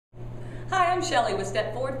I'm Shelley with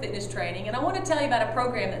Step Forward Fitness Training, and I want to tell you about a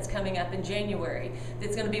program that's coming up in January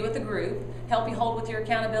that's going to be with a group, help you hold with your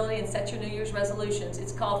accountability and set your New Year's resolutions.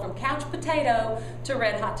 It's called From Couch Potato to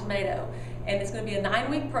Red Hot Tomato, and it's going to be a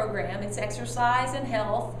 9-week program. It's exercise and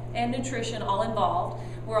health and nutrition all involved.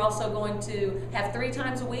 We're also going to have 3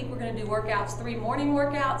 times a week. We're going to do workouts, 3 morning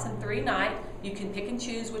workouts and 3 night. You can pick and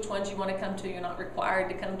choose which ones you want to come to. You're not required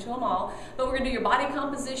to come to them all. But we're going to do your body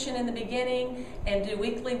composition in the beginning and do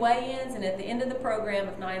weekly weigh-ins. And at the end of the program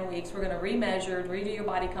of 9 weeks, we're going to remeasure, redo your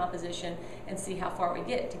body composition, and see how far we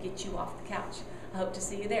get to get you off the couch. I hope to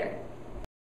see you there.